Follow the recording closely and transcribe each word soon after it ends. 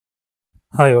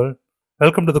Hi all,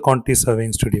 welcome to the Quantity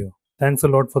Surveying Studio. Thanks a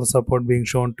lot for the support being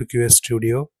shown to QS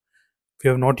Studio. If you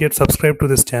have not yet subscribed to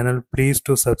this channel, please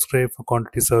do subscribe for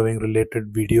quantity surveying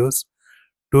related videos.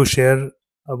 Do share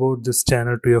about this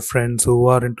channel to your friends who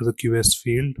are into the QS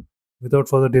field. Without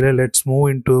further delay, let's move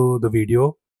into the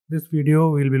video. This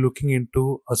video we'll be looking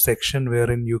into a section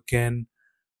wherein you can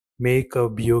make a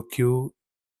BOQ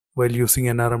while using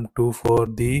NRM2 for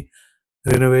the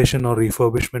renovation or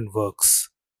refurbishment works.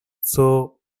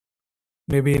 So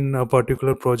maybe in a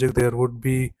particular project there would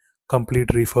be complete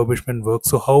refurbishment work.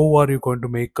 So how are you going to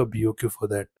make a BOQ for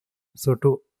that? So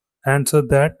to answer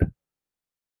that,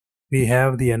 we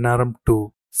have the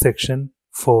NRM2 section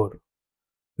 4,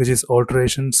 which is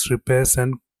alterations, repairs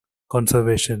and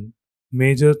conservation.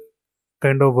 Major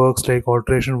kind of works like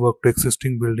alteration work to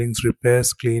existing buildings,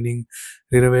 repairs, cleaning,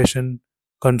 renovation,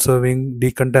 conserving,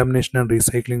 decontamination and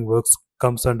recycling works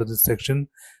comes under this section.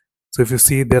 So if you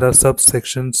see, there are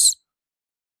subsections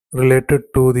related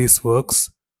to these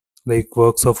works, like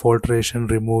works of alteration,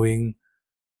 removing,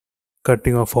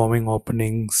 cutting or forming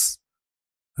openings,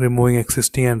 removing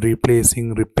existing and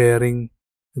replacing, repairing,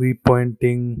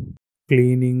 repointing,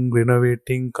 cleaning,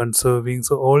 renovating, conserving.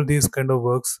 So all these kind of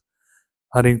works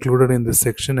are included in this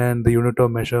section. And the unit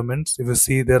of measurements, if you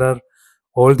see, there are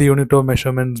all the unit of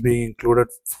measurements being included,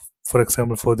 for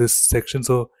example, for this section.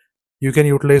 So you can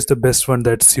utilize the best one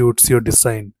that suits your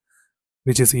design,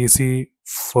 which is easy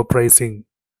for pricing.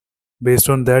 Based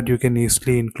on that, you can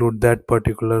easily include that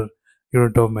particular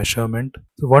unit of measurement.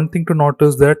 So one thing to note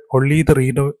is that only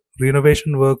the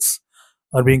renovation works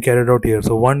are being carried out here.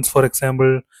 So once, for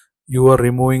example, you are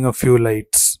removing a few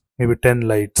lights, maybe 10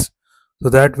 lights, so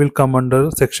that will come under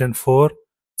section 4,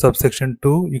 subsection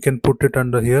 2. You can put it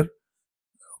under here,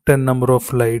 10 number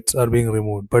of lights are being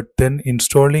removed. But then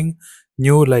installing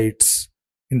new lights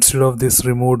instead of these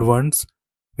removed ones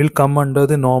will come under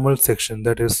the normal section,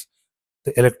 that is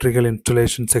the electrical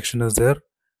installation section is there.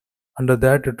 Under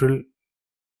that, it will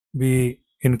be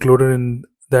included in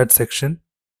that section.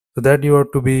 So that you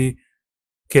have to be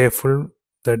careful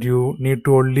that you need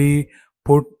to only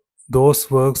put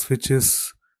those works which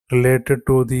is related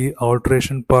to the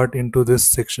alteration part into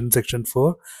this section, section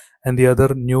 4, and the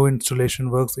other new installation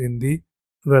works in the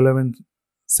relevant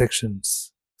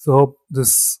sections. So hope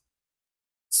this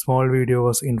small video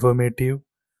was informative.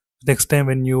 Next time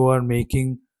when you are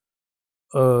making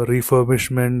a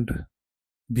refurbishment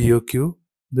BOQ,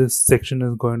 this section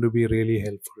is going to be really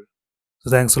helpful.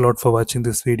 So thanks a lot for watching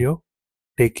this video.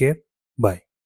 Take care. Bye.